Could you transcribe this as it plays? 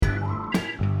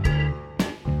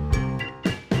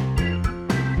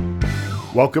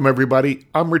Welcome, everybody.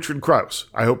 I'm Richard Krause.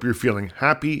 I hope you're feeling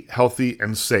happy, healthy,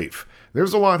 and safe.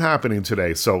 There's a lot happening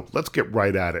today, so let's get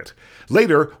right at it.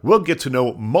 Later, we'll get to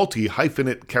know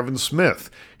multi-hyphenate Kevin Smith.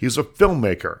 He's a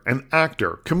filmmaker, an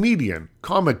actor, comedian,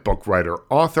 comic book writer,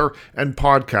 author, and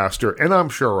podcaster, and I'm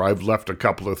sure I've left a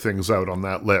couple of things out on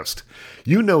that list.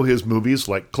 You know his movies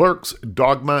like Clerks,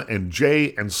 Dogma, and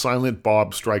Jay and Silent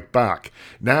Bob Strike Back.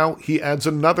 Now he adds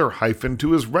another hyphen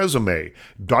to his resume,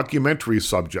 documentary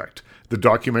subject. The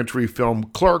documentary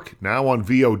film Clerk, now on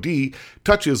VOD,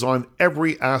 touches on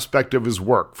every aspect of his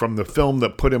work, from the film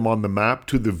that put him on the map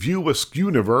to the View Askew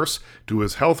universe to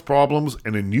his health problems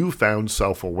and a newfound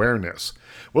self-awareness.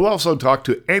 We'll also talk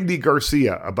to Andy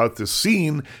Garcia about the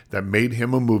scene that made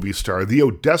him a movie star, the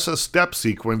Odessa step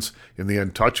sequence in The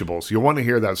Untouchables. You'll want to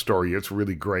hear that story. It's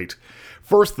really great.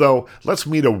 First, though, let's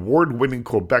meet award-winning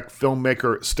Quebec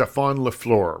filmmaker Stéphane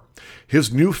Lafleur.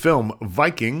 His new film,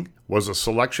 Viking, was a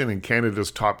selection in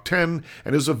Canada's top 10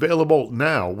 and is available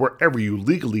now wherever you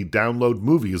legally download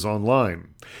movies online.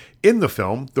 In the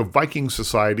film, the Viking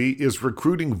Society is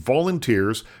recruiting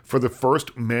volunteers for the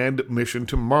first manned mission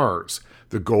to Mars.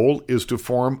 The goal is to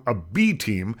form a B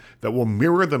team that will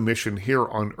mirror the mission here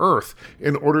on Earth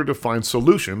in order to find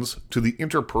solutions to the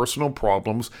interpersonal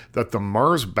problems that the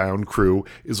Mars-bound crew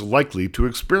is likely to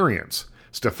experience.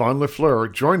 Stéphane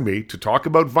Lafleur joined me to talk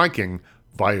about Viking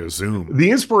via Zoom. The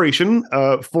inspiration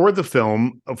for the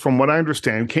film, from what I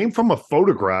understand, came from a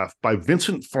photograph by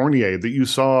Vincent Fournier that you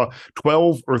saw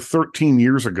 12 or 13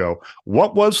 years ago.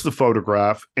 What was the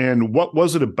photograph, and what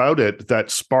was it about it that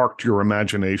sparked your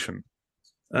imagination?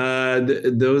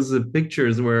 Those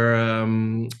pictures were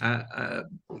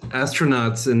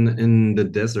astronauts in the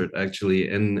desert, actually,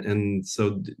 and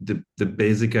so the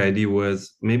basic idea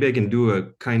was maybe I can do a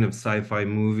kind of sci-fi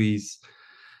movies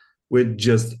with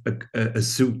just a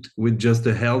suit, with just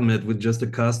a helmet, with just a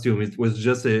costume. It was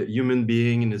just a human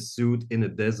being in a suit in a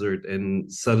desert, and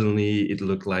suddenly it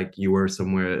looked like you were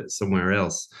somewhere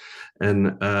else.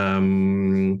 And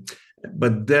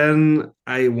but then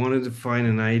I wanted to find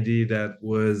an idea that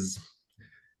was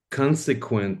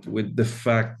consequent with the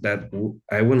fact that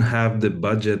I wouldn't have the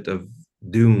budget of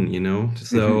Dune, you know.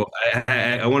 So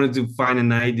I wanted to find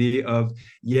an idea of,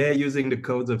 yeah, using the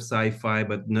codes of sci-fi,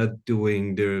 but not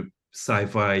doing the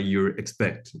sci-fi you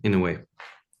expect in a way.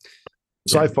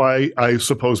 Yeah. Sci-fi, I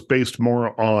suppose, based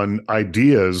more on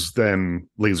ideas than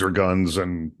laser guns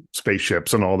and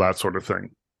spaceships and all that sort of thing.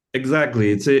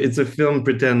 Exactly. It's a film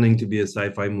pretending to be a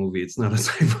sci-fi movie. It's not a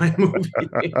sci-fi movie,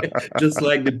 just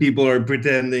like the people are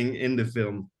pretending in the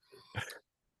film.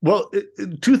 Well,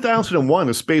 2001,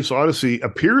 A Space Odyssey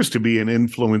appears to be an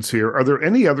influence here. Are there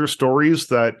any other stories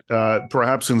that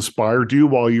perhaps inspired you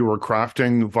while you were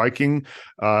crafting Viking,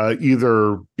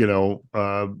 either,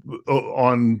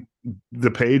 on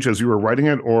the page as you were writing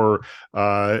it or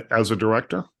as a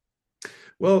director?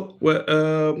 Well,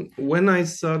 when I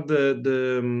saw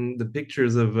the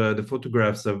pictures of the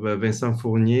photographs of Vincent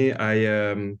Fournier,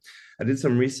 I did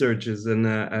some researches, and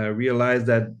I realized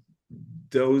that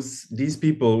these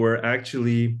people were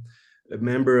actually a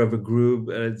member of a group.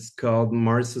 It's called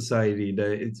Mars Society.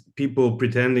 It's people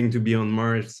pretending to be on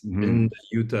Mars in the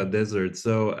Utah desert.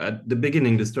 So at the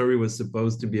beginning, the story was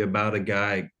supposed to be about a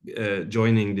guy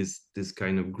joining this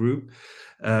kind of group.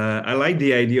 I like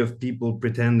the idea of people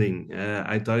pretending.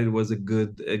 I thought it was a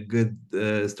good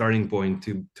starting point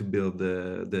to build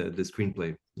the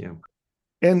screenplay. Yeah.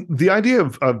 And the idea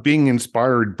of being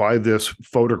inspired by this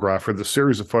photograph or the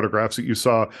series of photographs that you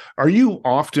saw, are you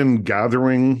often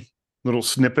gathering little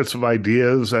snippets of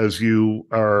ideas as you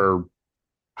are,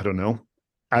 I don't know,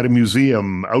 at a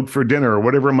museum, out for dinner, or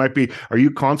whatever it might be? Are you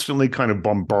constantly kind of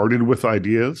bombarded with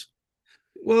ideas?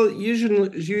 Well,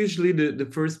 usually the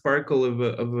first sparkle of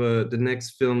the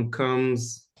next film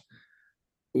comes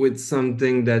with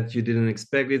something that you didn't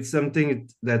expect. It's something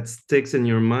that sticks in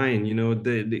your mind. You know,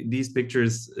 these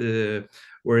pictures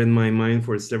were in my mind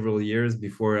for several years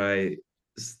before I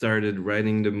started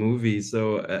writing the movie.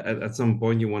 So at some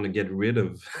point, you want to get rid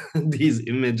of these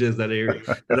images that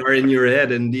are in your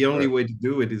head, and the only way to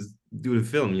do it is do the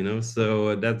film. You know,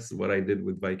 so that's what I did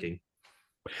with Viking.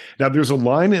 Now, there's a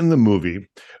line in the movie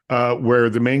where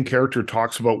the main character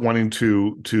talks about wanting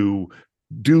to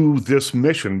do this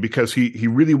mission because he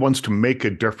really wants to make a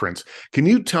difference. Can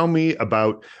you tell me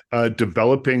about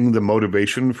developing the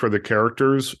motivation for the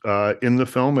characters in the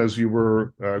film as you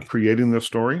were creating the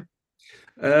story?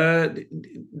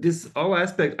 This all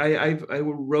aspect, I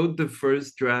wrote the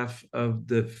first draft of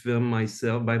the film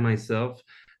by myself,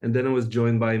 and then I was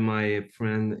joined by my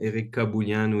friend Eric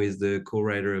Kaboulian, who is the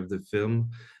co-writer of the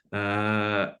film,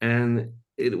 and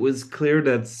it was clear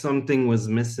that something was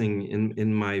missing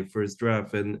in my first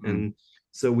draft, Mm. and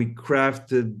so we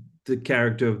crafted the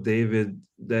character of David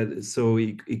that so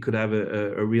he could have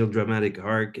a real dramatic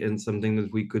arc and something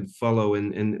that we could follow,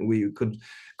 and we could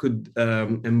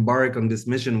embark on this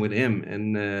mission with him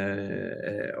and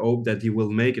hope that he will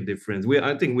make a difference.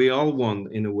 I think we all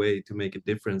want in a way to make a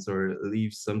difference or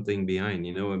leave something behind,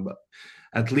 you know, but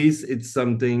at least it's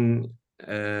something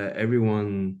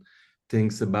everyone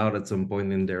thinks about at some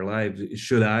point in their lives.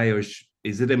 Should I or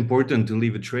is it important to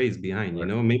leave a trace behind? You Right.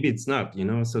 know, maybe it's not. You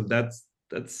know, so that's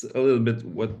a little bit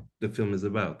what the film is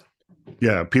about.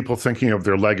 Yeah, people thinking of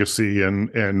their legacy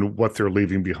and what they're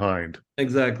leaving behind.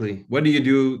 Exactly. What do you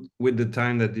do with the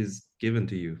time that is given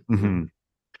to you? You know. Hmm.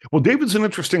 Well, David's an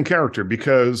interesting character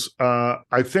because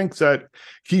I think that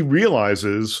he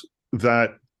realizes that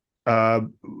uh,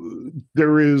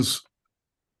 there is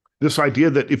this idea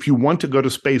that if you want to go to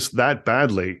space that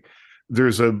badly,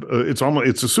 there's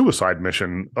it's a suicide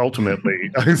mission ultimately,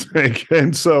 I think.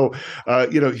 And so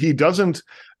he doesn't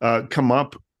come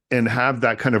up and have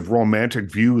that kind of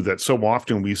romantic view that so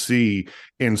often we see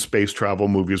in space travel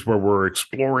movies where we're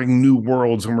exploring new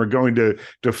worlds and we're going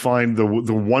to find the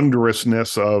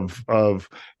wondrousness of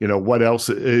what else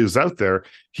is out there.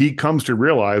 He comes to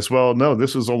realize, well, no,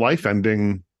 this is a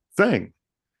life-ending thing.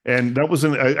 And that was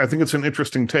I think it's an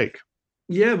interesting take.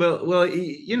 Yeah, well,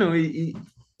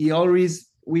 he always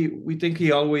we think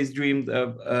he always dreamed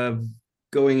of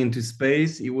going into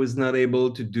space. He was not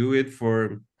able to do it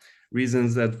for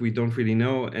reasons that we don't really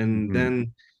know, and Mhm.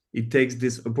 then he takes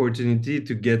this opportunity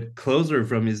to get closer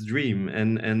from his dream,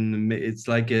 and it's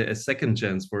like a second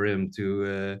chance for him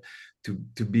to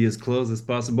be as close as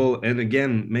possible, and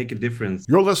again make a difference.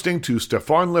 You're listening to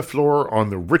Stefan Lafleur on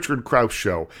The Richard Krause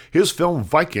Show. His film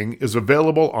Viking is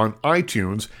available on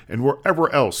iTunes and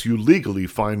wherever else you legally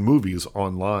find movies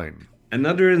online.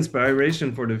 Another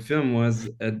inspiration for the film was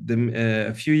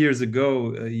a few years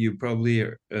ago. You probably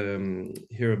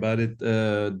hear about it.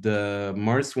 The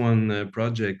Mars One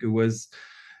project. It was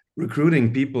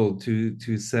recruiting people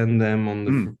to send them on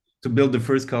Mm. to build the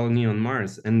first colony on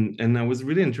Mars, and I was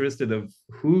really interested of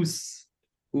who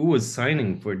was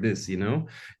signing for this, you know,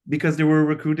 because they were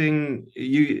recruiting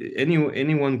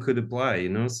anyone could apply, you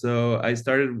know. So I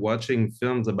started watching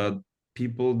films about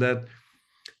people that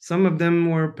some of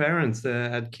them were parents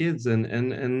that had kids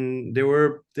and they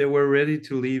were ready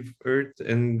to leave Earth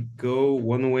and go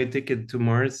one-way ticket to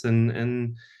Mars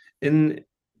and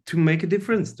to make a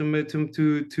difference to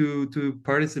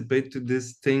participate to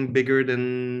this thing bigger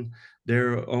than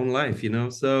their own life, you know.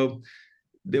 So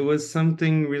there was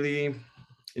something really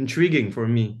intriguing for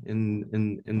me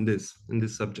in this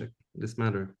subject, this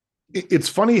matter. It's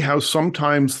funny how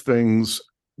sometimes things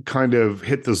kind of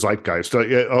hit the zeitgeist.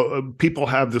 People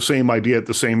have the same idea at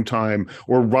the same time,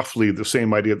 or roughly the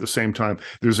same idea at the same time.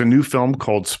 There's a new film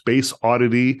called Space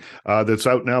Oddity that's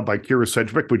out now by Kira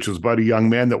Sedgwick, which is about a young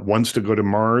man that wants to go to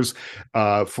Mars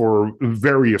for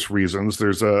various reasons.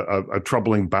 There's a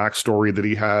troubling backstory that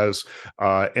he has,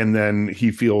 and then he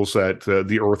feels that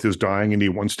the Earth is dying and he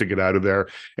wants to get out of there.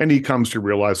 And he comes to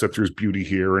realize that there's beauty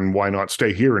here, and why not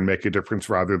stay here and make a difference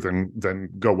rather than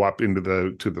go up into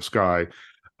the sky.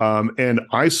 And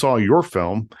I saw your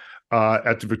film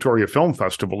at the Victoria Film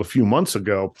Festival a few months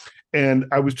ago, and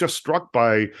I was just struck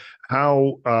by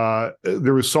how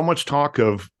there is so much talk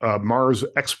of Mars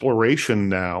exploration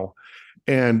now,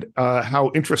 and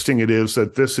how interesting it is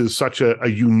that this is such a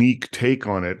unique take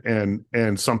on it,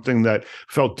 and something that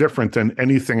felt different than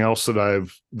anything else that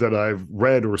I've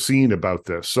read or seen about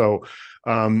this. So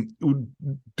um,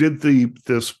 did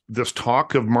this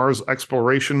talk of Mars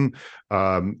exploration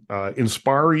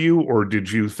inspire you, or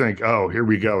did you think, oh, here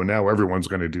we go, now everyone's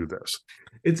going to do this?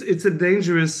 It's a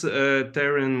dangerous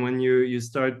terrain when you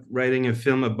start writing a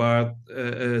film about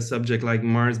a subject like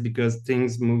Mars, because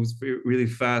things move really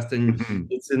fast, and Mhm.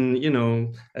 it's in, you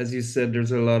know, as you said,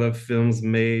 there's a lot of films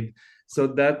made, so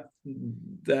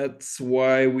that's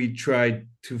why we tried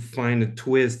to find a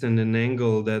twist and an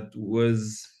angle that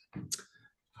was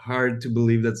hard to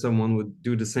believe that someone would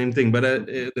do the same thing. But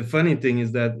the funny thing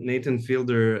is that Nathan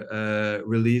Fielder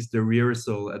released the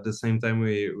rehearsal at the same time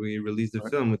we released the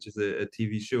film, which is a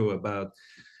TV show about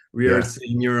Yeah.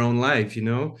 rehearsing your own life, you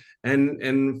know.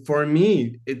 And for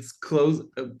me, it's close.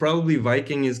 Probably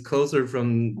Viking is closer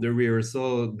from the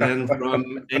rehearsal than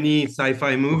from any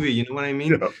sci-fi movie. You know what I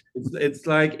mean? Yeah. It's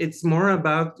like it's more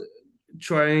about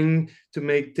trying to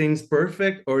make things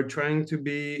perfect, or trying to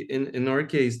be, in our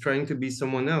case, trying to be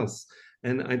someone else.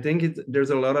 And I think there's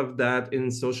a lot of that in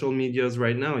social medias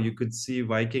right now. You could see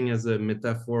Viking as a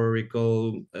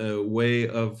metaphorical way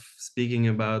of speaking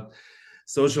about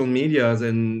social medias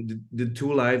and the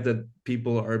two lives that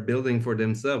people are building for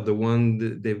themselves, the one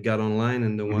that they've got online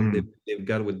and the one they've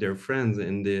got with their friends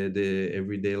in the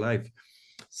everyday life.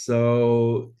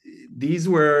 So these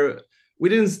were, we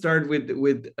didn't start with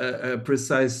a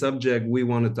precise subject. We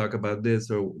want to talk about this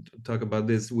or talk about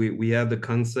this. We had the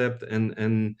concept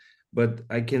and but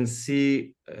I can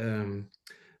see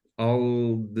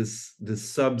all the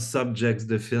sub subjects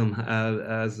the film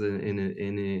has in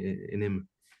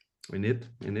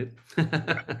it.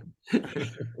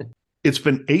 It's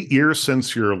been 8 years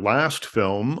since your last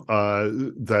film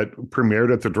that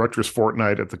premiered at the Directors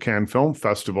Fortnight at the Cannes Film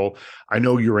Festival. I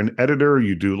know you're an editor,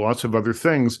 you do lots of other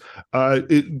things.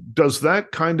 Does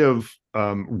that kind of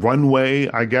runway,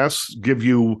 I guess, give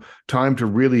you time to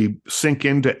really sink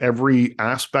into every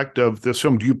aspect of this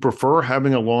film? Do you prefer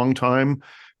having a long time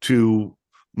to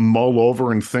mull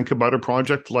over and think about a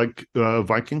project like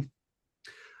Viking?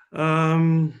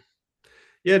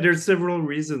 Yeah, there's several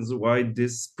reasons why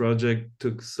this project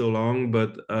took so long,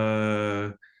 but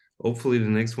hopefully the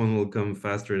next one will come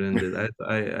faster than this.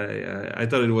 I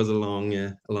thought it was a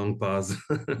long pause.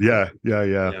 Yeah.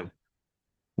 Yeah.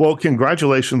 Well,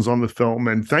 congratulations on the film,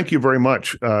 and thank you very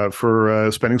much for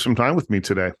spending some time with me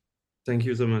today. Thank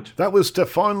you so much. That was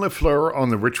Phane Lafleur on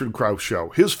The Richard Krause Show.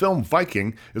 His film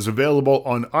Viking is available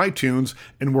on iTunes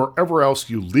and wherever else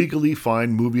you legally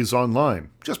find movies online.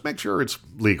 Just make sure it's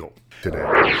legal today.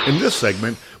 In this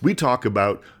segment, we talk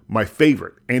about my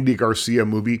favorite Andy Garcia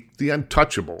movie, The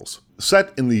Untouchables.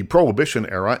 Set in the Prohibition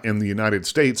era in the United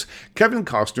States, Kevin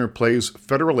Costner plays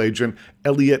federal agent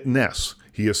Elliot Ness.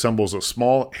 He assembles a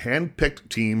small, hand-picked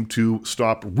team to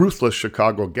stop ruthless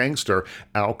Chicago gangster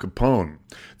Al Capone.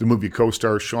 The movie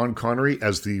co-stars Sean Connery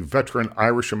as the veteran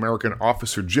Irish-American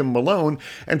officer Jim Malone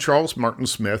and Charles Martin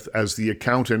Smith as the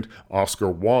accountant Oscar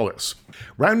Wallace.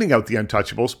 Rounding out The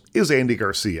Untouchables is Andy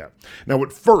Garcia. Now,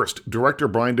 at first, director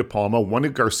Brian De Palma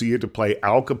wanted Garcia to play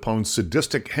Al Capone's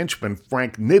sadistic henchman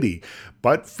Frank Nitti,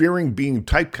 but fearing being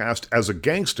typecast as a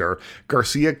gangster,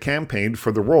 Garcia campaigned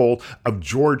for the role of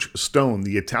George Stone,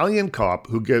 the Italian cop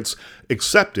who gets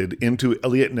accepted into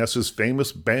Elliot Ness's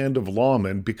famous band of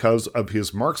lawmen because of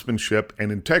his marksmanship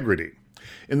and integrity.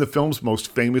 In the film's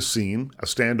most famous scene, a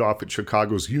standoff at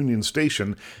Chicago's Union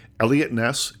Station, Elliot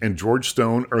Ness and George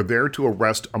Stone are there to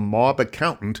arrest a mob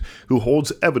accountant who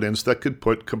holds evidence that could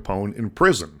put Capone in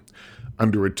prison.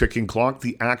 Under a ticking clock,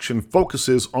 the action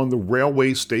focuses on the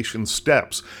railway station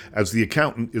steps as the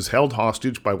accountant is held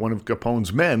hostage by one of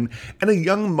Capone's men and a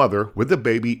young mother with a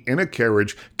baby in a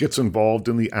carriage gets involved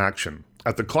in the action.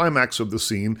 At the climax of the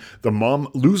scene, the mom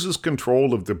loses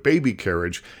control of the baby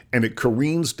carriage and it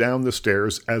careens down the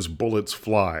stairs as bullets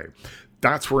fly.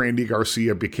 That's where Andy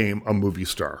Garcia became a movie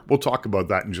star. We'll talk about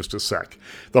that in just a sec.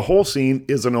 The whole scene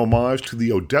is an homage to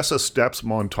the Odessa Steps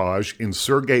montage in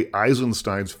Sergei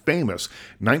Eisenstein's famous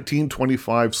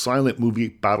 1925 silent movie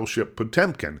Battleship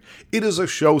Potemkin. It is a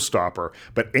showstopper,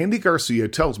 but Andy Garcia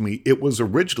tells me it was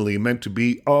originally meant to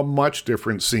be a much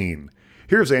different scene.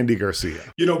 Here's Andy Garcia.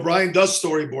 You know, Brian does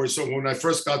storyboard. So when I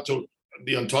first got to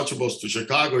The Untouchables to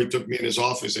Chicago, he took me in his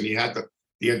office and he had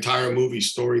the entire movie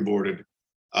storyboarded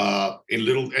in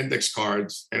little index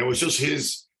cards. And it was just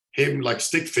him like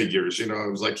stick figures, you know.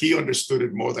 It was like he understood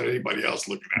it more than anybody else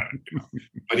looking at it, you know.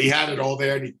 But he had it all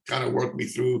there and he kind of worked me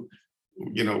through,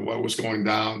 you know, what was going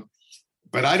down.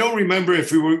 But I don't remember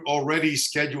if we were already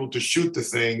scheduled to shoot the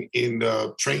thing in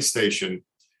the train station,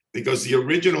 because the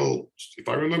original, if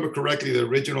I remember correctly, the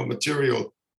original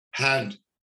material had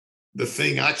the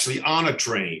thing actually on a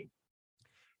train,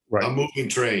 right, a moving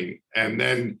train. And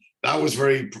then that was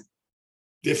very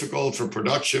difficult for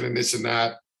production and this and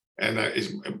that. And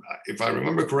if I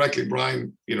remember correctly,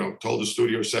 Brian, you know, told the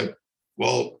studio, said,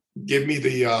 well, give me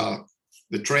the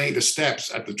train, the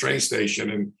steps at the train station.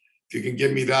 And if you can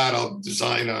give me that, I'll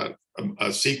design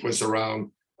a sequence around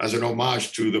as an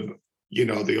homage to the, you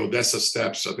know, the Odessa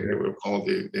steps, I think they were called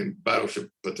in Battleship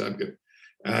Potemkin.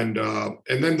 And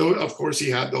then, of course, he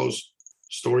had those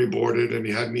storyboarded and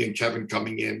he had me and Kevin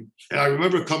coming in. And I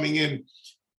remember coming in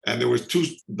and there was two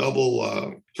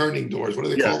double turning doors. What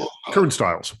do they call them?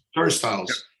 Turnstiles. Turnstiles.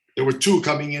 Yeah. There were two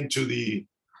coming into the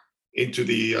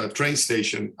train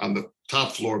station on the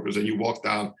top floor, because then you walk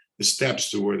down the steps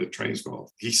to where the trains go.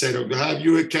 He said, I'll have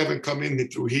you and Kevin come in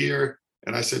through here.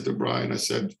 And I said to Brian, I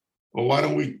said, well, why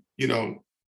don't we, you know,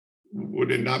 would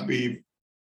it not be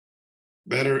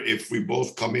better if we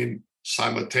both come in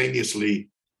simultaneously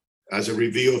as a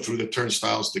reveal through the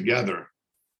turnstiles together?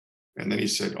 And then he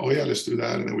said, oh yeah, let's do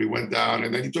that. And then we went down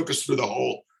and then he took us through the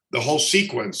whole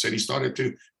sequence and he started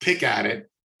to pick at it.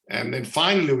 And then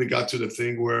finally we got to the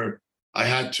thing where I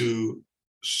had to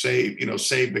save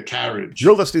the carriage.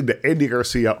 You're listening to Andy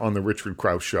Garcia on The Richard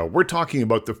Krause Show. We're talking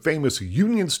about the famous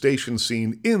Union Station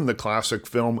scene in the classic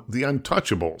film The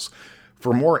Untouchables.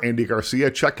 For more Andy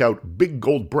Garcia, check out Big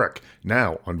Gold Brick,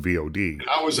 now on VOD.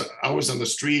 I was on the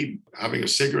street having a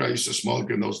cigarette. I used to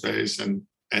smoke in those days, and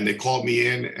they called me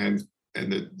in, and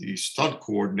the stunt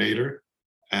coordinator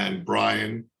and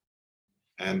Brian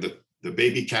and the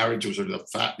baby carriage was at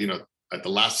the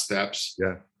last steps.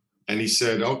 Yeah. And he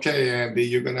said, "Okay, Andy,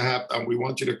 you're gonna have. We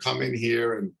want you to come in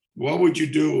here. And what would you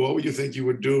do? What would you think you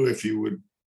would do if you would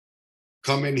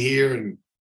come in here and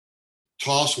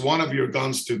toss one of your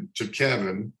guns to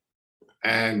Kevin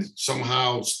and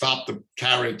somehow stop the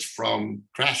carriage from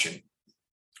crashing?"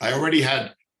 They already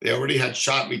had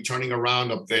shot me turning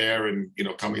around up there and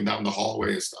coming down the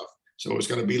hallway and stuff. So it was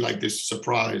going to be like this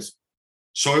surprise.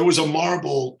 So it was a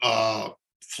marble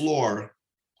floor,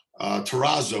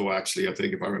 terrazzo, actually, I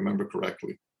think, if I remember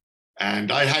correctly.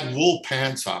 And I had wool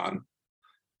pants on.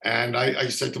 And I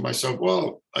said to myself,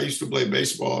 well, I used to play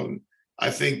baseball, and I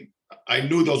think I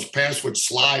knew those pants would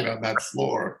slide on that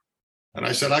floor. And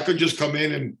I said, I could just come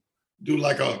in and do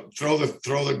like throw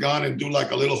the gun and do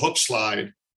like a little hook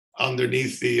slide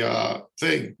underneath the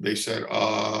thing. They said,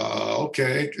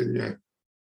 okay,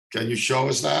 can you show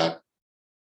us that?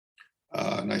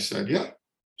 And I said, yeah.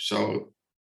 So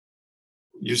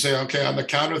you say, okay, on the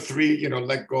count of three,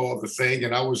 let go of the thing.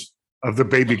 And I was of the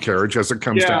baby carriage as it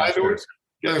comes down.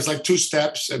 Yeah, there's like 2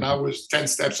 steps, and I was 10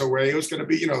 steps away. It was going to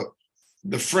be,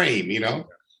 the frame,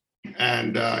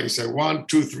 And he said 1,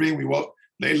 2, 3.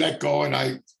 They let go, and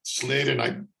I slid, and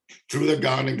I threw the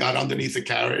gun and got underneath the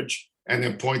carriage, and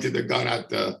then pointed the gun at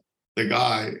the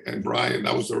guy. And Brian,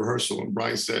 that was the rehearsal, and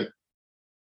Brian said,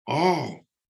 "Oh,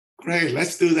 great,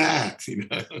 let's do that."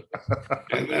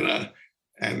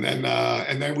 And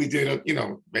then we did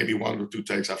maybe 1 or 2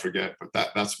 takes, I forget, but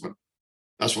that's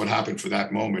what happened for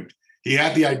that moment. He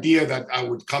had the idea that I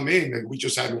would come in, and we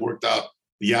just hadn't worked out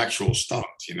the actual stunt,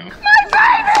 My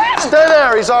baby! Stay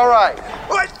there, he's all right.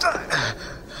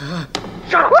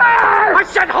 I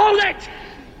said hold it!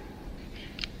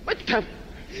 What the?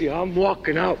 See, I'm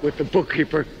walking out with the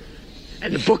bookkeeper,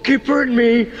 and the bookkeeper and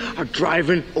me are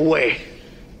driving away.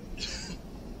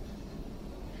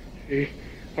 See?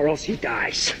 Or else he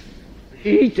dies.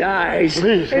 He dies,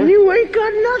 and you ain't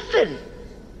got nothing.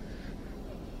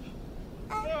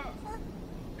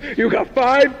 You got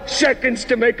 5 seconds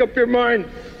to make up your mind.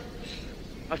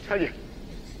 I'll tell you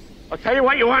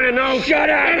what you want to know.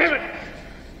 Shut up!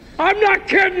 I'm not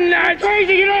kidding, that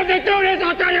crazy. You don't have to do this.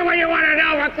 I'll tell you what you want to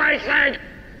know, for Christ's sake.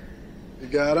 You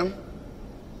got him?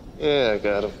 Yeah, I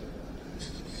got him.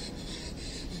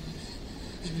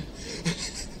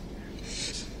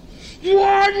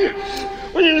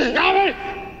 One! Will you stop it?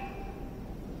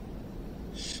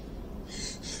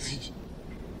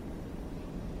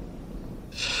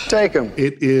 Take him.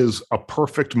 It is a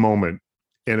perfect moment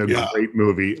in a great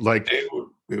movie. Like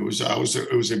it was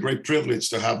a great privilege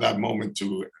to have that moment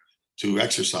to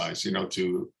exercise,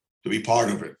 to be part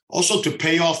of it. Also to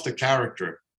pay off the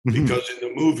character, because in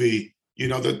the movie, the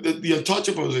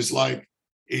Untouchables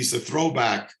is the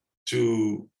throwback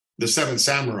to the 7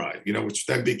 Samurai, which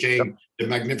then became the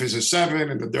Magnificent Seven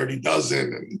and the Dirty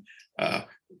Dozen and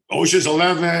Ocean's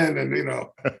 11 and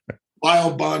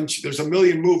Wild Bunch. There's a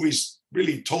million movies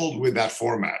really told with that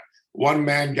format. One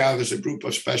man gathers a group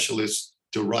of specialists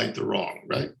to right the wrong,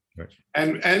 right?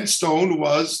 And Stone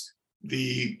was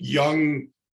the young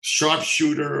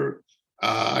sharpshooter.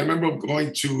 I remember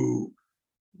going to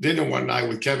dinner one night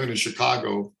with Kevin in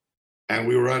Chicago, and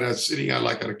we were sitting at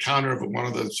a counter of one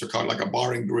of the Chicago, like a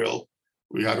bar and grill.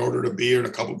 We had ordered a beer and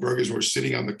a couple of burgers. We were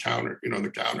sitting on the counter,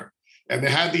 and they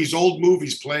had these old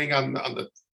movies playing on the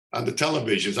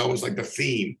televisions. That was like the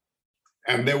theme,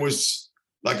 and there was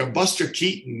like a Buster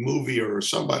Keaton movie or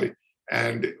somebody,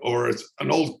 or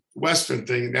an old Western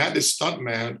thing. And they had this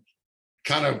stuntman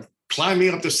kind of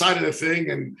climbing up the side of the thing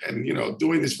and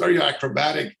doing this very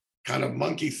acrobatic kind of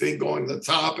monkey thing, going to the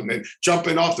top and then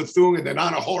jumping off the thing and then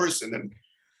on a horse. And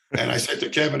I said to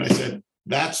Kevin, I said,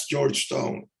 that's George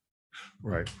Stone.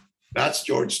 Right. That's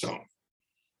George Stone.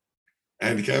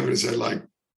 And Kevin said, like,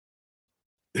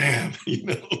 damn,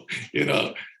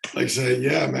 like saying,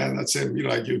 yeah, man, that's him.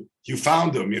 You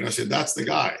found him. I said, that's the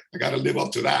guy. I got to live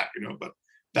up to that, but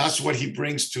that's what he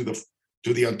brings to the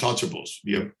Untouchables.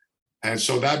 Yeah. And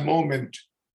so that moment,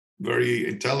 very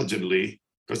intelligently,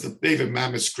 because the David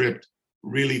Mamet script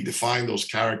really defined those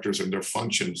characters and their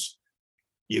functions.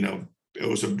 It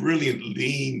was a brilliant,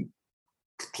 lean,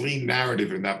 clean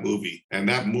narrative in that movie. And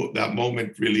that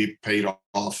moment really paid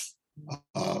off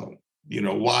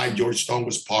why George Stone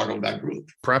was part of that group.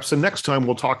 Perhaps the next time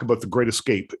we'll talk about The Great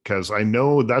Escape, because I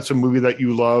know that's a movie that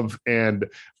you love and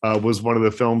was one of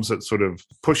the films that sort of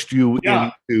pushed you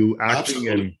into acting.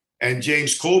 Absolutely. And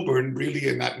James Coburn really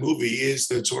in that movie is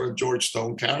the sort of George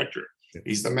Stone character.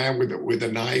 He's the man with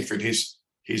a knife, and his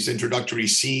introductory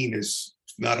scene is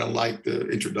not unlike the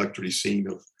introductory scene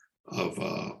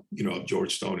of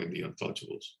George Stone in The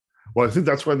Untouchables. Well, I think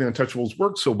that's why The Untouchables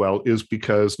work so well, is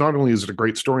because not only is it a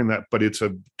great story in that, but it's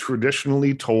a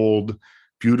traditionally told,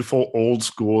 beautiful, old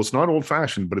school. It's not old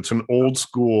fashioned, but it's an old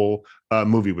school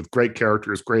movie with great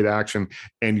characters, great action,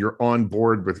 and you're on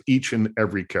board with each and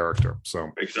every character.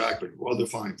 So exactly. Well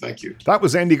defined. Thank you. That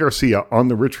was Andy Garcia on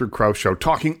The Richard Krause Show,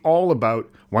 talking all about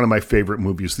one of my favorite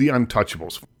movies, The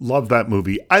Untouchables. Love that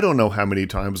movie. I don't know how many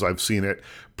times I've seen it.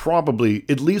 Probably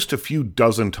at least a few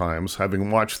dozen times,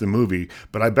 having watched the movie,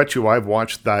 but I bet you I've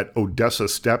watched that Odessa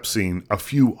step scene a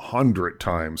few hundred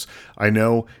times. I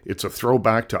know it's a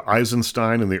throwback to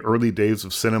Eisenstein in the early days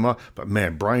of cinema, but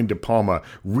man, Brian De Palma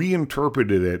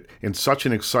reinterpreted it in such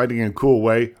an exciting and cool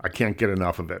way, I can't get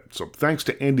enough of it. So thanks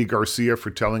to Andy Garcia for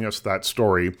telling us that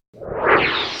story.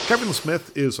 Kevin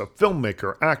Smith is a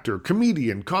filmmaker, actor,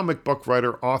 comedian, comic book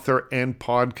writer, author, and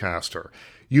podcaster.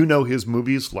 You know his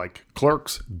movies like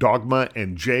Clerks, Dogma,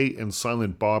 and Jay and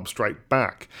Silent Bob Strike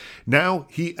Back. Now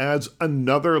he adds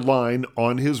another line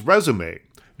on his resume,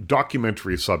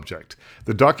 documentary subject.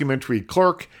 The documentary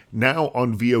Clerk, now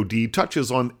on VOD, touches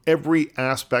on every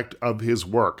aspect of his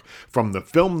work, from the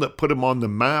film that put him on the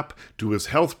map to his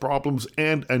health problems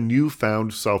and a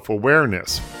newfound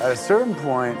self-awareness. At a certain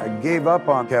point, I gave up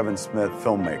on Kevin Smith,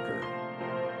 filmmaker.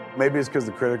 Maybe it's because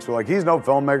the critics were like, he's no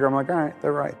filmmaker. I'm like, all right,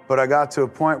 they're right. But I got to a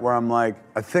point where I'm like,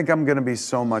 I think I'm going to be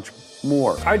so much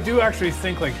more. I do actually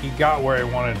think like he got where he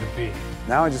wanted to be.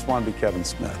 Now I just want to be Kevin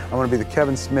Smith. I want to be the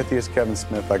Kevin Smithiest Kevin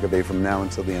Smith I could be from now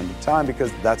until the end of time, because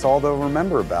that's all they'll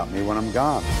remember about me when I'm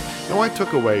gone. Now, I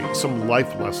took away some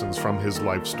life lessons from his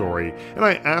life story, and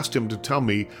I asked him to tell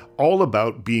me all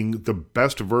about being the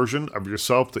best version of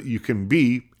yourself that you can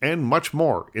be, and much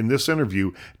more in this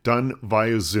interview done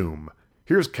via Zoom.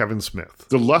 Here's Kevin Smith.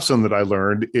 The lesson that I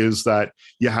learned is that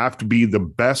you have to be the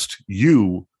best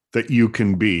you that you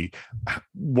can be.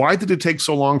 Why did it take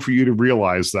so long for you to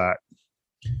realize that?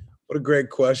 What a great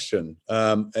question.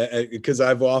 Because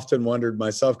I've often wondered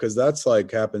myself, because that's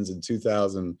like happens in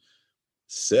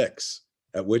 2006,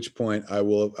 at which point I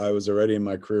was already in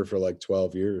my career for like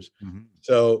 12 years. Mm-hmm.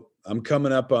 So I'm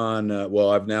coming up on,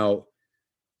 I've now,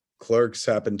 Clerks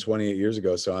happened 28 years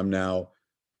ago. So I'm now,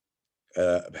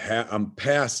 I'm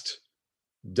past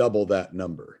double that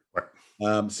number.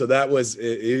 Right. So that was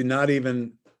not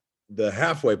even the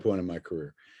halfway point of my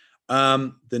career.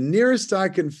 The nearest I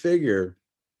can figure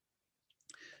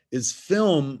is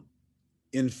film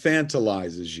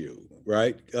infantilizes you,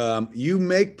 right? You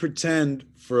make pretend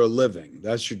for a living.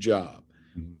 That's your job.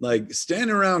 Mm-hmm. Like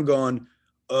standing around going,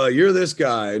 you're this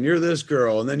guy and you're this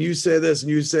girl, and then you say this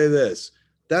and you say this.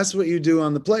 That's what you do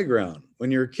on the playground when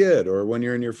you're a kid, or when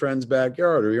you're in your friend's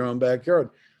backyard or your own backyard.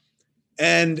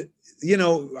 And,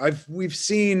 we've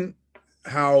seen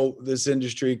how this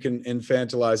industry can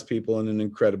infantilize people in an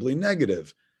incredibly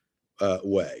negative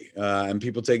way. And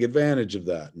people take advantage of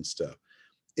that and stuff.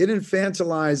 It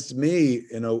infantilized me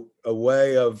in a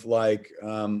way of like,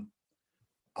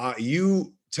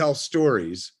 you tell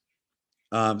stories,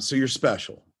 so you're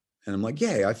special. And I'm like,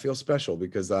 yay, I feel special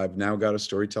because I've now got a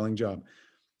storytelling job.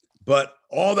 But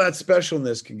all that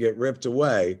specialness can get ripped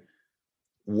away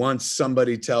once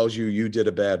somebody tells you you did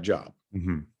a bad job.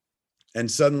 Mm-hmm.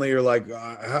 And suddenly you're like,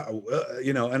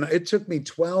 and it took me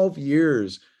 12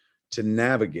 years to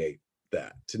navigate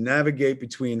that, to navigate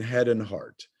between head and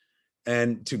heart,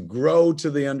 and to grow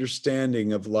to the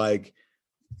understanding of like,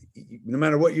 no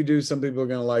matter what you do, some people are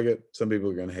going to like it, some people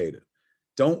are going to hate it.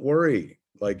 Don't worry.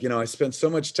 Like, I spent so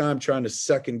much time trying to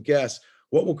second guess,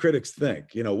 what will critics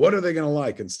think? What are they going to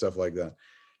like and stuff like that.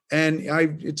 And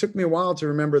it took me a while to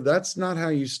remember that's not how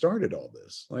you started all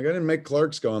this. Like, I didn't make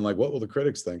Clerks going like, what will the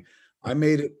critics think? I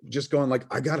made it just going like,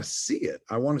 I got to see it.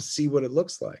 I want to see what it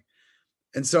looks like.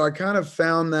 And so I kind of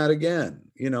found that again,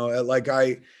 like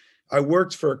I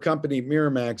worked for a company,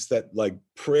 Miramax, that like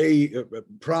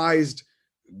prized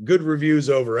good reviews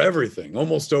over everything,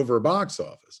 almost over a box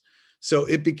office. So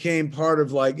it became part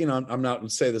of like, I'm not going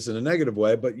to say this in a negative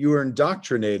way, but you were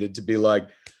indoctrinated to be like,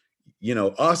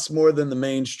 us more than the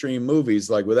mainstream movies,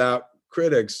 like without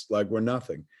critics, like we're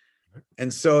nothing.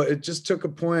 And so it just took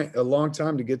a long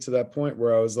time to get to that point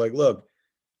where I was like, look,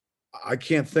 I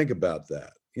can't think about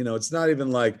that. It's not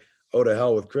even like, oh, to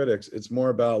hell with critics. It's more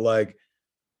about like,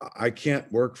 I can't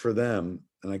work for them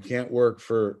and I can't work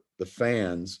for the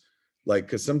fans. Like,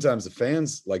 because sometimes the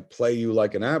fans like play you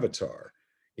like an avatar,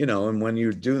 you know, and when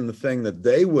you're doing the thing that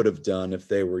they would have done if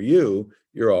they were you,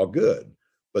 you're all good.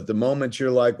 But the moment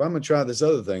you're like, well, I'm gonna try this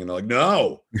other thing, and they're like,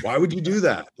 no, why would you do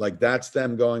that? Like, that's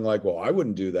them going like, well, I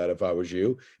wouldn't do that if I was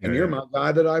you, and you're my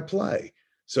guy that I play.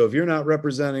 So if you're not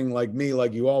representing like me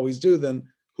like you always do, then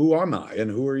who am I and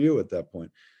who are you at that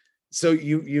point? So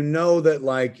you know that,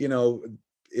 like, you know,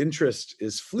 interest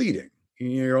is fleeting.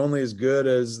 You're only as good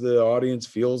as the audience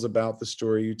feels about the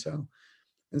story you tell.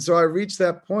 And so I reached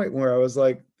that point where I was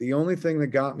like, the only thing that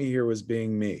got me here was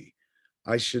being me.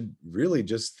 I should really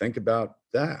just think about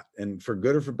that, and for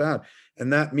good or for bad.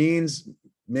 And that means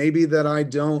maybe that I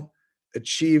don't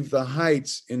achieve the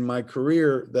heights in my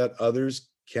career that others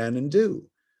can and do.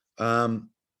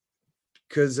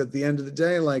 Because at the end of the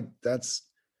day, like, that's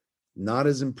not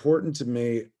as important to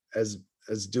me as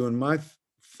doing my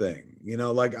thing. You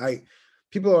know, like,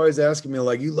 people are always asking me,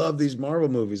 like, you love these Marvel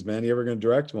movies, man, you ever gonna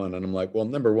direct one? And I'm like, well,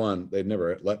 number one, they'd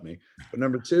never let me. But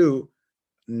number two,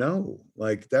 no,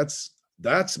 like, that's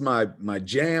my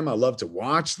jam. I love to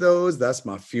watch those. That's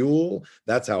my fuel.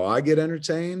 That's how I get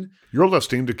entertained. You're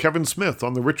listening to Kevin Smith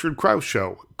on The Richard Krause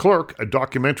Show. Clerk, a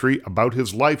documentary about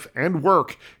his life and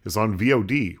work, is on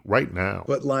VOD right now.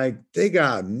 But, like, they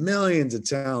got millions of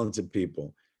talented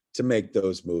people to make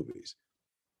those movies.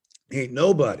 Ain't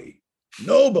nobody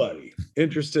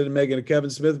interested in making a Kevin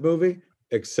Smith movie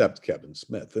except Kevin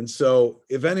Smith. And so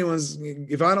if I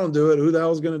don't do it, who the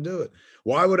hell is going to do it?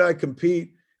 Why would I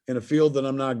compete in a field that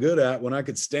I'm not good at when I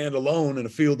could stand alone in a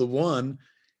field of one?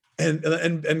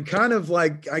 And kind of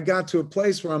like, I got to a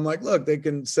place where I'm like, look, they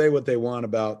can say what they want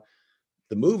about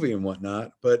the movie and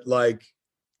whatnot, but, like,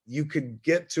 you could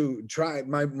get to try.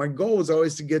 My goal was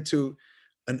always to get to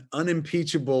an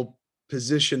unimpeachable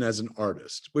position as an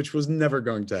artist, which was never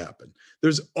going to happen.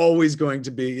 There's always going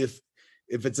to be, if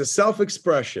it's a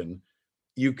self-expression,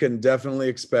 you can definitely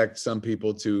expect some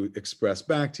people to express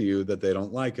back to you that they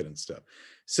don't like it and stuff.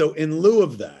 So in lieu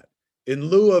of that, in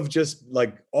lieu of just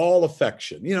like all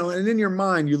affection, you know, and in your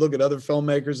mind, you look at other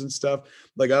filmmakers and stuff,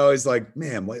 like, I always like,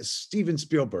 man, what is Steven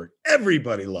Spielberg?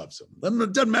 Everybody loves him.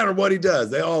 It doesn't matter what he does.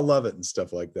 They all love it and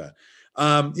stuff like that.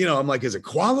 You know, I'm like, is it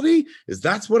quality? Is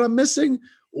that's what I'm missing?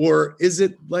 Or is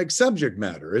it like subject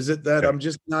matter? Is it that I'm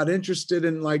just not interested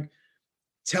in, like,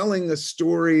 telling a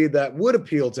story that would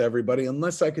appeal to everybody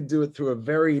unless I could do it through a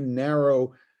very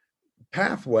narrow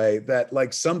pathway that,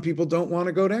 like, some people don't want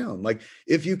to go down. Like,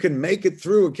 if you can make it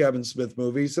through a Kevin Smith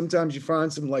movie, sometimes you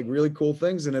find some, like, really cool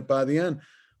things in it by the end.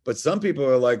 But some people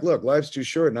are like, look, life's too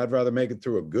short and I'd rather make it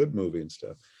through a good movie and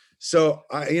stuff. So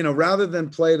I, you know, rather than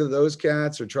play to those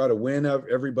cats or try to win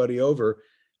everybody over,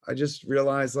 I just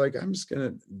realized, like, I'm just going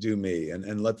to do me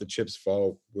and let the chips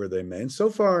fall where they may. And so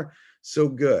far, so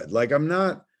good. Like, I'm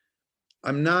not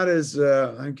as,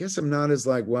 I guess I'm not as,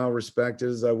 like, well respected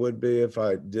as I would be if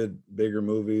I did bigger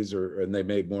movies and they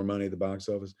made more money at the box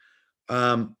office.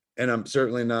 And I'm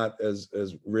certainly not as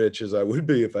rich as I would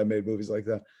be if I made movies like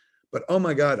that. But oh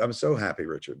my God, I'm so happy,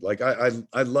 Richard. Like,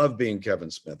 I love being Kevin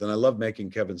Smith, and I love making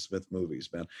Kevin Smith movies,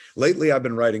 man. Lately, I've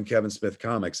been writing Kevin Smith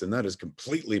comics, and that is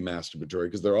completely masturbatory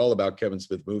because they're all about Kevin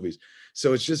Smith movies.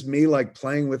 So it's just me, like,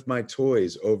 playing with my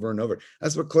toys over and over.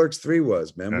 That's what Clerks 3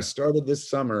 was, man. We started this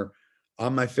summer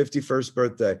on my 51st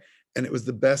birthday, and it was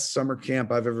the best summer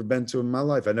camp I've ever been to in my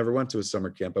life. I never went to a summer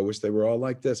camp. I wish they were all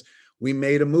like this. We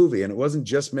made a movie, and it wasn't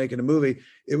just making a movie.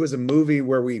 It was a movie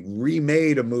where we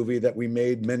remade a movie that we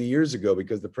made many years ago,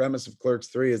 because the premise of Clerks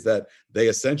 3 is that they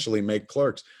essentially make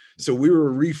Clerks. So we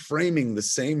were reframing the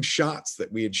same shots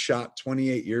that we had shot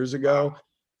 28 years ago.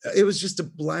 It was just a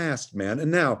blast, man.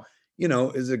 And now, you know,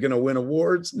 is it going to win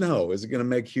awards? No. Is it going to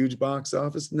make huge box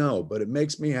office? No, but it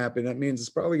makes me happy. That means it's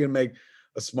probably going to make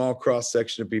a small cross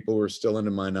section of people who are still into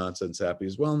my nonsense happy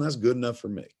as well. And that's good enough for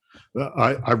me.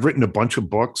 I've written a bunch of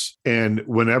books, and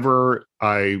whenever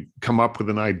I come up with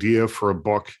an idea for a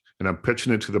book and I'm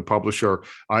pitching it to the publisher,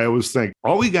 I always think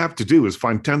all we have to do is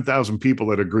find 10,000 people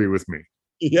that agree with me.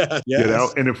 Yeah. Yes. You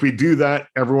know, and if we do that,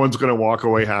 everyone's going to walk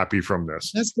away happy from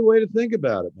this. That's the way to think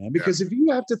about it, man. Because if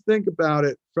you have to think about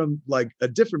it from, like, a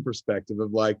different perspective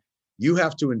of, like, you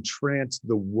have to entrance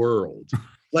the world.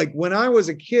 Like, when I was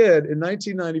a kid in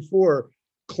 1994,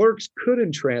 Clerks could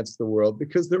entrance the world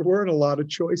because there weren't a lot of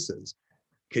choices.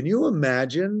 Can you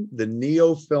imagine the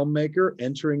neo filmmaker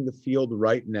entering the field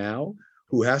right now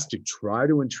who has to try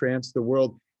to entrance the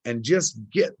world and just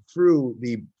get through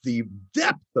the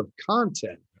depth of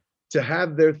content to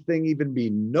have their thing even be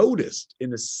noticed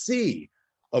in a sea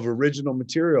of original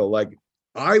material? Like,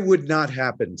 I would not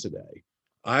happen today.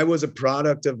 I was a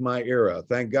product of my era.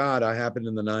 Thank God I happened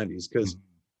in the 90s, because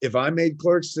if I made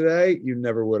Clerks today, you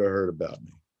never would have heard about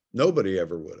me. Nobody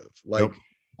ever would have. Like, Nope.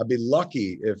 I'd be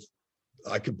lucky if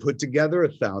I could put together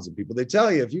 1,000 people. They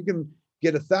tell you if you can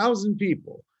get 1,000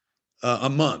 people a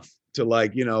month to,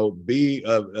 like, you know, be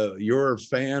your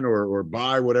fan or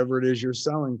buy whatever it is you're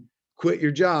selling, quit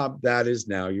your job, that is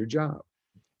now your job.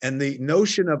 And the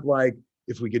notion of, like,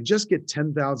 if we could just get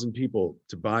 10,000 people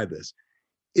to buy this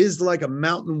is like a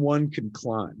mountain one can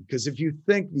climb. Because if you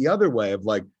think the other way of,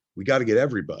 like, we got to get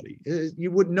everybody,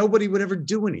 nobody would ever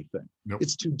do anything. Nope.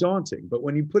 It's too daunting. But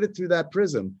when you put it through that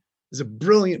prism, is a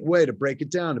brilliant way to break it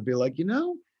down, to be like, you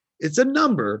know, it's a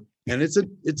number, and it's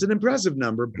an impressive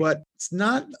number, but it's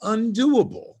not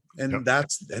undoable. And Yep.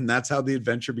 that's how the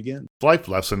adventure begins. Life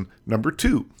lesson number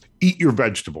 2, eat your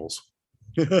vegetables.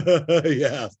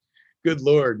 Yeah. Good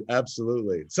Lord.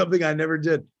 Absolutely. Something I never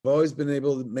did. I've always been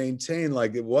able to maintain,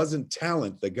 like, it wasn't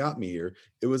talent that got me here.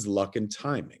 It was luck and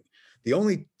timing. The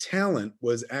only talent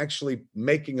was actually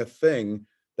making a thing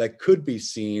that could be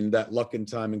seen, that luck and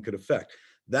timing could affect.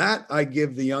 That I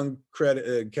give the young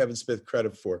Kevin Smith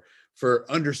credit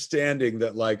for understanding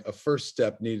that, like, a first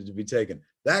step needed to be taken.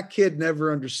 That kid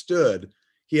never understood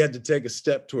he had to take a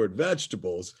step toward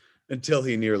vegetables until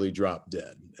he nearly dropped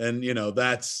dead. And, you know,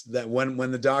 that's that when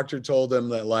the doctor told him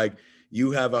that, like,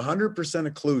 you have 100%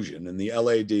 occlusion in the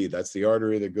LAD, that's the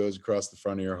artery that goes across the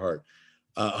front of your heart,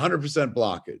 100%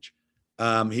 blockage.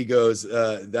 He goes,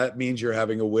 that means you're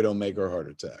having a widowmaker heart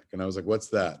attack. And I was like, what's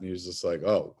that? And he was just like,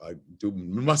 oh,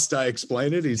 must I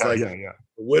explain it? He's Yeah.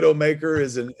 Widowmaker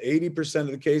is in 80% of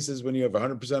the cases when you have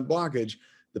 100% blockage,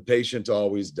 the patient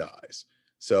always dies.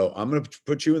 So I'm going to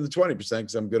put you in the 20%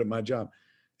 because I'm good at my job.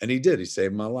 And he did. He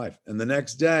saved my life. And the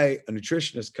next day, a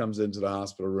nutritionist comes into the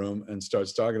hospital room and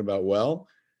starts talking about, well,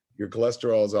 your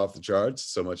cholesterol is off the charts,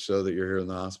 so much so that you're here in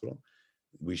the hospital.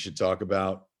 We should talk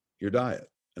about your diet.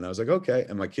 And I was like, okay.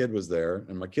 And my kid was there,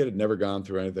 and my kid had never gone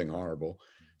through anything horrible.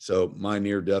 So my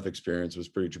near-death experience was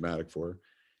pretty traumatic for her.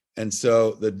 And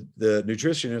so the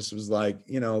nutritionist was like,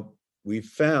 you know, we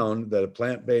found that a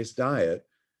plant-based diet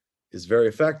is very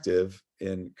effective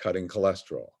in cutting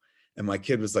cholesterol. And my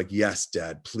kid was like, yes,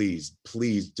 Dad, please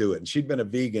do it. And she'd been a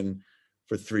vegan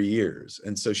for 3 years.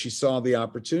 And so she saw the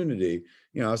opportunity.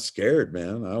 You know, I was scared,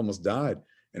 man. I almost died.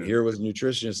 And here was a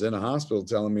nutritionist in a hospital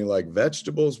telling me, like,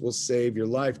 vegetables will save your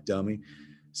life, dummy.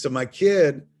 So my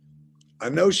kid, I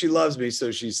know she loves me.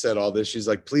 So she said all this. She's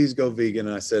like, please go vegan.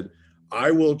 And I said,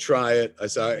 I will try it. I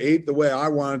said, I ate the way I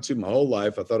wanted to my whole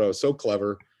life. I thought I was so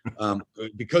clever.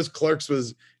 Because Clerks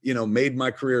was, you know, made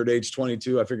my career at age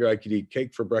 22. I figured I could eat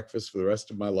cake for breakfast for the rest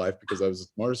of my life because I was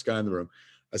the smartest guy in the room.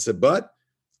 I said, but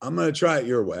I'm going to try it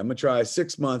your way. I'm going to try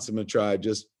 6 months. I'm going to try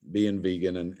just being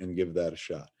vegan and give that a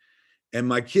shot. And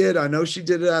my kid, I know she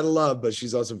did it out of love, but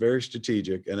she's also very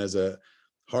strategic. And as a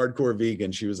hardcore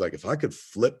vegan, she was like, if I could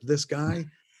flip this guy,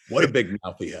 what a big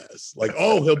mouth he has. Like,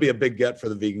 oh, he'll be a big get for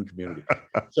the vegan community.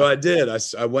 So I did.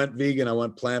 I went vegan. I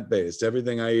went plant-based.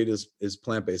 Everything I eat is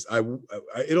plant-based.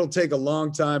 It'll take a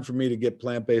long time for me to get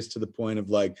plant-based to the point of,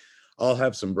 like, I'll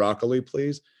have some broccoli,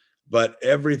 please. But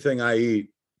everything I eat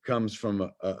comes from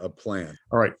a plant.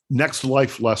 All right. Next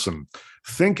life lesson.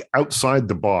 Think outside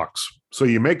the box. So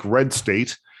you make Red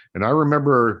State. And I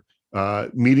remember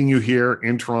meeting you here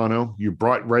in Toronto. You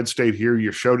brought Red State here.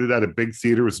 You showed it at a big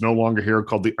theater. It's no longer here,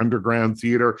 called the Underground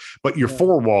Theater, but you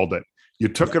four-walled it. You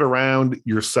took it around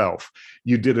yourself.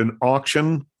 You did an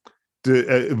auction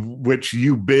which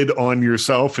you bid on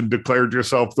yourself and declared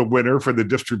yourself the winner for the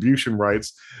distribution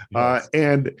rights. Yes.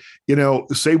 And, you know,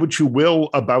 say what you will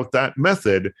about that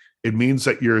method. It means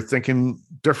that you're thinking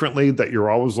differently, that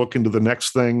you're always looking to the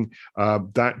next thing.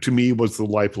 That to me was the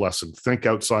life lesson. Think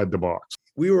outside the box.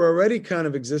 We were already kind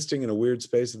of existing in a weird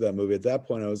space of that movie. At that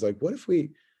point, I was like, what if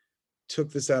we took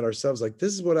this out ourselves? Like,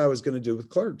 this is what I was going to do with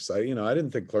Clerks. I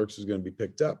didn't think Clerks was going to be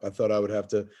picked up. I thought I would have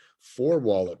to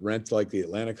four-wall it, rent like the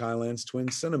Atlantic Highlands Twin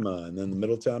Cinema and then the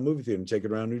Middletown movie theater and take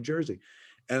it around New Jersey.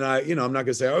 And I'm not going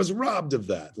to say I was robbed of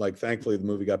that. Like, thankfully the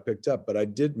movie got picked up, but I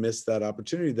did miss that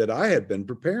opportunity that I had been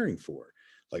preparing for.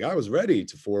 Like, I was ready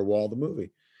to four-wall the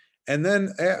movie. And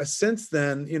then since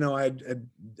then, I had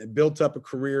built up a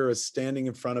career as standing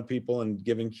in front of people and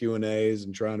giving Q&As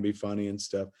and trying to be funny and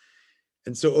stuff.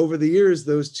 And so over the years,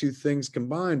 those two things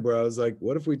combined, where I was like,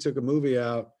 what if we took a movie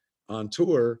out on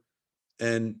tour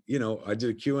and, I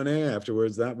did a Q&A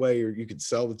afterwards. That way you could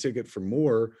sell the ticket for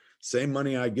more. Same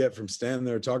money I get from standing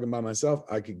there talking by myself,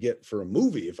 I could get for a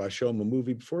movie if I show them a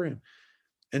movie beforehand.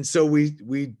 And so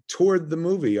we toured the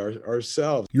movie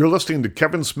ourselves. You're listening to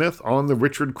Kevin Smith on The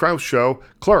Richard Krause Show.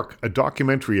 Clerk, a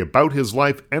documentary about his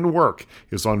life and work,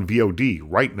 is on VOD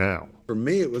right now. For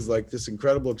me, it was like this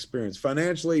incredible experience.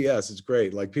 Financially, yes, it's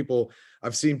great. Like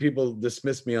I've seen people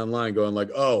dismiss me online going like,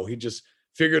 oh, he just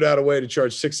figured out a way to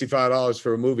charge $65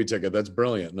 for a movie ticket. That's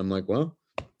brilliant. And I'm like, well,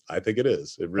 I think it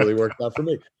is. It really worked out for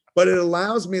me. But it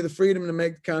allows me the freedom to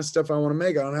make the kind of stuff I want to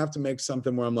make. I don't have to make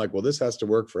something where I'm like, well, this has to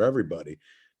work for everybody,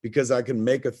 because I can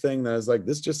make a thing that is like,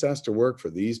 this just has to work for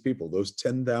these people, those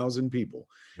 10,000 people.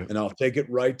 And I'll take it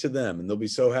right to them and they'll be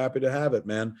so happy to have it,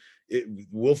 man. It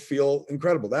will feel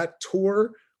incredible. That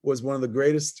tour was one of the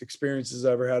greatest experiences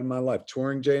I ever had in my life.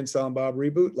 Touring Jay and Silent Bob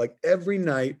Reboot, like every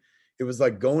night, it was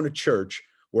like going to church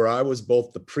where I was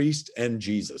both the priest and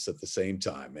Jesus at the same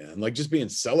time, man. Like just being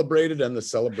celebrated and the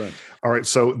celebrant. All right,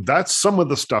 so that's some of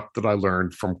the stuff that I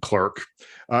learned from Clerk.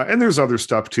 And there's other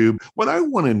stuff too. What I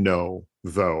want to know,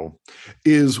 though,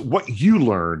 is what you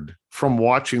learned from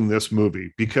watching this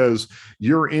movie, because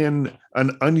you're in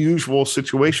an unusual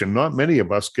situation. Not many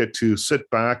of us get to sit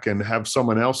back and have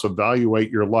someone else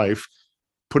evaluate your life,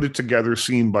 put it together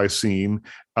scene by scene,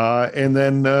 and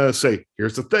then say,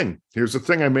 here's the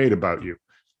thing I made about you.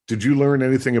 Did you learn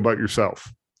anything about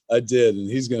yourself? I did, and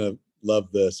he's going to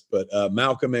love this, but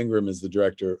Malcolm Ingram is the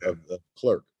director of The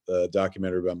Clerk, the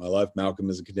documentary about my life. Malcolm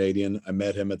is a Canadian. I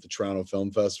met him at the Toronto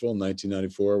Film Festival in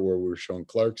 1994, where we were showing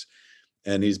Clerks,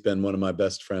 and he's been one of my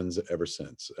best friends ever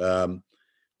since.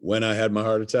 When I had my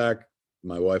heart attack,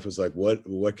 my wife was like,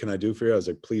 what can I do for you? I was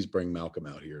like, please bring Malcolm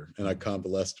out here. And I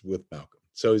convalesced with Malcolm.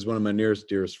 So he's one of my nearest,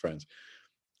 dearest friends.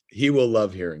 He will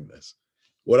love hearing this.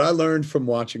 What I learned from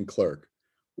watching Clerk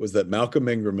was that Malcolm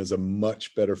Ingram is a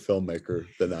much better filmmaker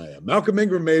than I am. Malcolm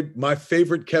Ingram made my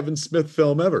favorite Kevin Smith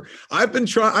film ever. I've been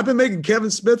making Kevin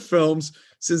Smith films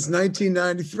since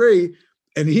 1993,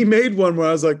 and he made one where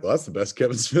I was like, well, that's the best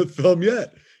Kevin Smith film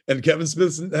yet. And Kevin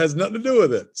Smith has nothing to do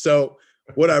with it. So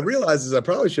what I realized is I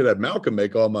probably should have Malcolm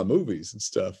make all my movies and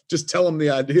stuff. Just tell him the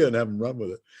idea and have him run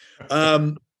with it.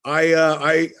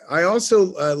 I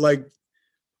also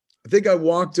I think I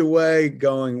walked away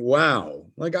going, wow.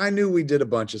 Like I knew we did a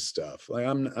bunch of stuff. Like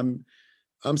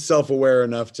I'm self-aware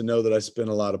enough to know that I spin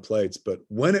a lot of plates, but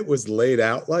when it was laid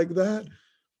out like that,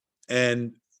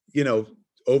 and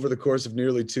over the course of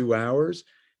nearly 2 hours,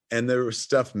 and there was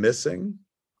stuff missing,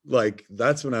 like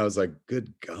that's when I was like,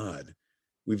 good God,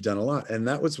 we've done a lot. And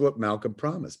that was what Malcolm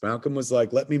promised. Malcolm was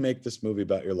like, let me make this movie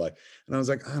about your life. And I was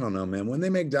like, I don't know, man. When they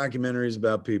make documentaries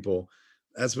about people,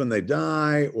 that's when they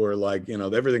die, or like,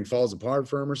 everything falls apart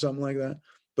for them or something like that.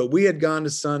 But we had gone to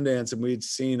Sundance and we'd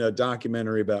seen a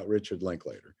documentary about Richard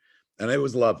Linklater, and it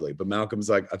was lovely. But Malcolm's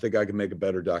like, I think I can make a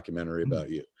better documentary about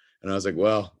you. And I was like,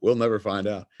 well, we'll never find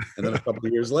out. And then a couple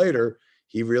of years later,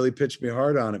 he really pitched me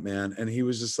hard on it, man. And he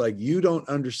was just like, you don't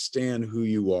understand who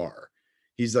you are.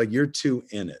 He's like, you're too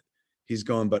in it. He's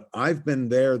going, but I've been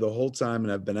there the whole time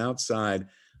and I've been outside.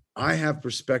 I have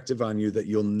perspective on you that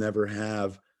you'll never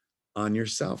have on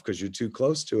yourself because you're too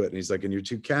close to it. And he's like, and you're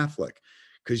too Catholic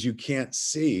because you can't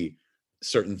see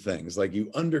certain things. Like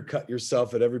you undercut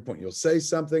yourself at every point. You'll say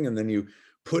something and then you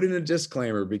put in a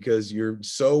disclaimer because you're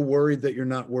so worried that you're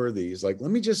not worthy. He's like,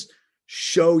 let me just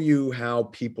show you how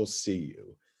people see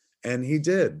you. And he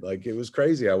did. Like, it was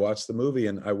crazy. I watched the movie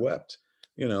and I wept.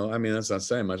 I mean, that's not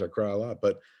saying much. I cry a lot,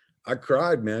 but I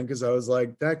cried, man, because I was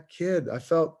like, that kid, I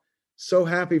felt so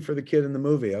happy for the kid in the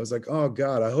movie. I was like, oh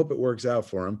God, I hope it works out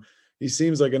for him. He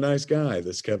seems like a nice guy,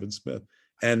 this Kevin Smith.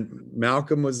 And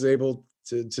Malcolm was able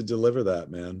to deliver that,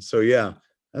 man. So yeah,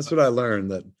 that's what I learned,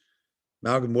 that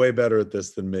Malcolm way better at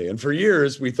this than me. And for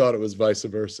years, we thought it was vice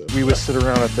versa. We would sit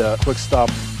around at the Quick Stop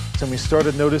and we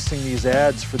started noticing these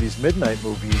ads for these midnight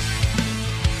movies.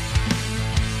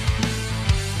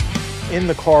 In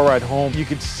the car ride home, you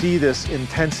could see this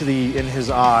intensity in his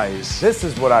eyes. This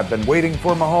is what I've been waiting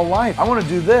for my whole life. I want to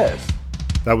do this.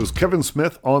 That was Kevin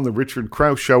Smith on The Richard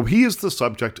Krause Show. He is the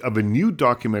subject of a new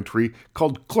documentary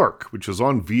called Clerk, which is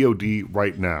on VOD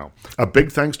right now. A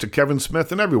big thanks to Kevin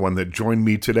Smith and everyone that joined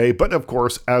me today. But of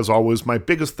course, as always, my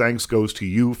biggest thanks goes to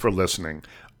you for listening.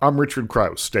 I'm Richard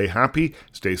Krause. Stay happy,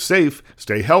 stay safe,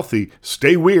 stay healthy,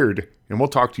 stay weird, and we'll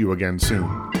talk to you again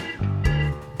soon.